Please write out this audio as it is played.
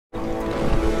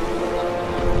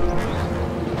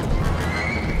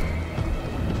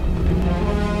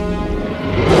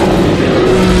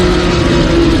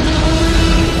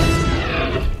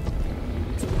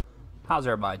How's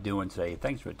everybody doing today?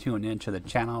 Thanks for tuning in to the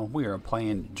channel. We are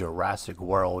playing Jurassic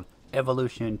World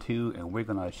Evolution 2 and we're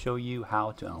going to show you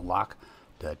how to unlock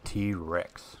the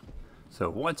T-Rex. So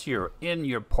once you're in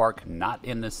your park, not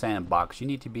in the sandbox, you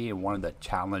need to be in one of the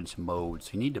challenge modes.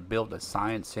 You need to build a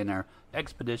science center,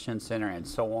 expedition center, and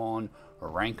so on, or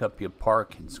rank up your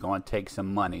park. It's going to take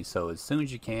some money. So as soon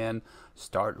as you can,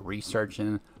 start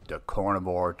researching the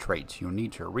carnivore traits. You'll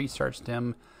need to research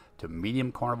them to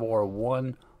medium carnivore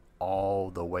 1 all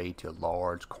the way to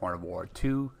large carnivore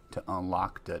 2 to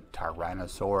unlock the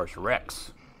Tyrannosaurus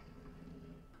Rex.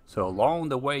 So along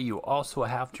the way, you also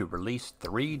have to release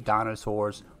 3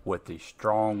 dinosaurs with the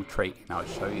strong trait, and I'll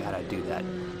show you how to do that.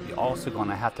 You're also going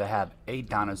to have a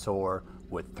dinosaur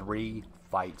with 3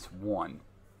 fights won.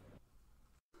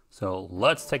 So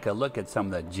let's take a look at some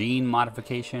of the gene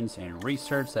modifications and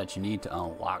research that you need to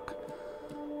unlock.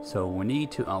 So we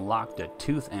need to unlock the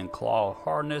tooth and claw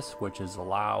hardness, which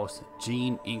allows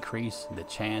gene increase the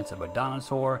chance of a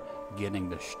dinosaur getting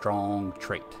the strong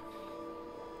trait.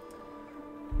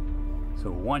 So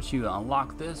once you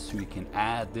unlock this, you can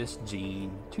add this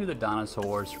gene to the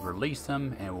dinosaurs, release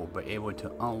them, and we'll be able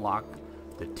to unlock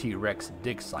the T-Rex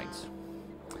dig sites.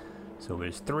 So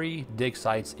there's 3 dig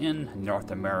sites in North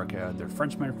America: the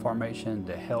Frenchman Formation,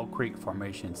 the Hell Creek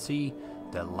Formation C,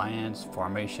 the Lance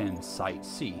Formation Site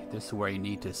C. This is where you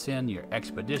need to send your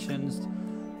expeditions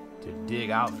to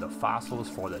dig out the fossils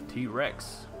for the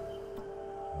T-Rex.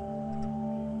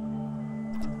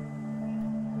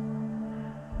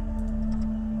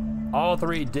 All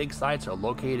 3 dig sites are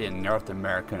located in North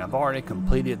America, and I've already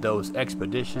completed those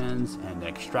expeditions and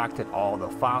extracted all the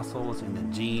fossils and the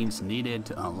genes needed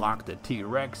to unlock the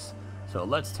T-Rex. So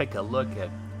let's take a look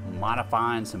at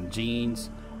modifying some genes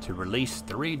to release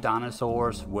 3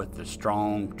 dinosaurs with the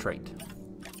strong trait.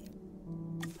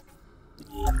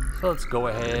 So let's go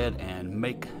ahead and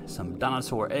make some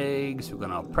dinosaur eggs. We're going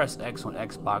to press X on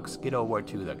Xbox, get over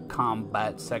to the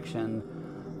combat section.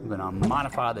 We're going to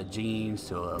modify the genes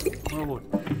to we'll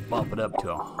bump it up to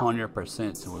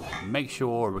 100%, so we'll make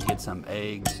sure we get some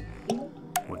eggs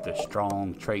with the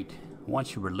strong trait.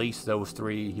 Once you release those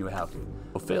 3, you have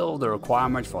fulfilled the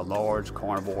requirements for large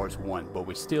carnivores 1, but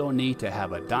we still need to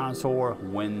have a dinosaur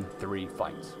win 3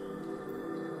 fights.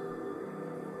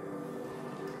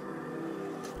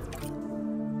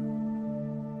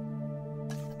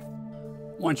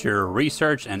 Once your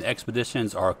research and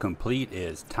expeditions are complete,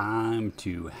 it's time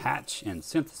to hatch and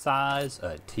synthesize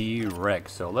a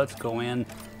T-Rex. So let's go in,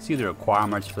 see the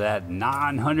requirements for that.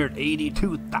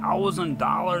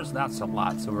 $982,000, that's a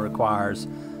lot. So it requires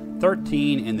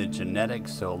 13 in the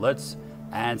genetics. So let's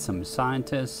add some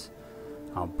scientists.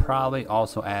 I'll probably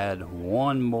also add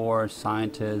 1 more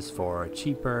scientist for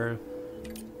cheaper.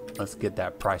 Let's get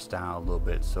that price down a little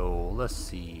bit. So let's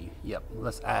see. Yep,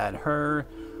 let's add her.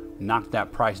 Knock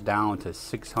that price down to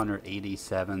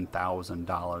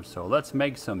 $687,000. So let's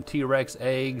make some T-Rex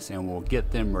eggs and we'll get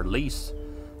them released.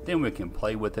 Then we can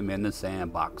play with them in the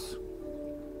sandbox.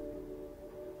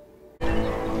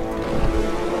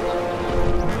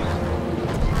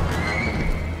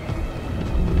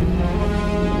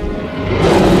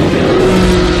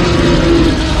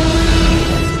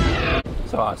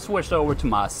 So I switched over to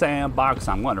my sandbox.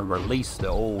 I'm going to release the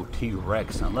old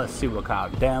T-Rex and let's see what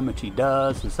kind of damage he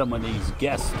does to some of these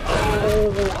guests.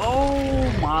 Oh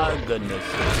my goodness.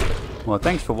 Well,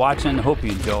 thanks for watching. Hope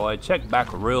you enjoyed. Check back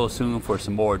real soon for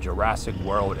some more Jurassic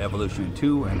World Evolution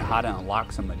 2 and how to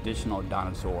unlock some additional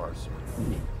dinosaurs.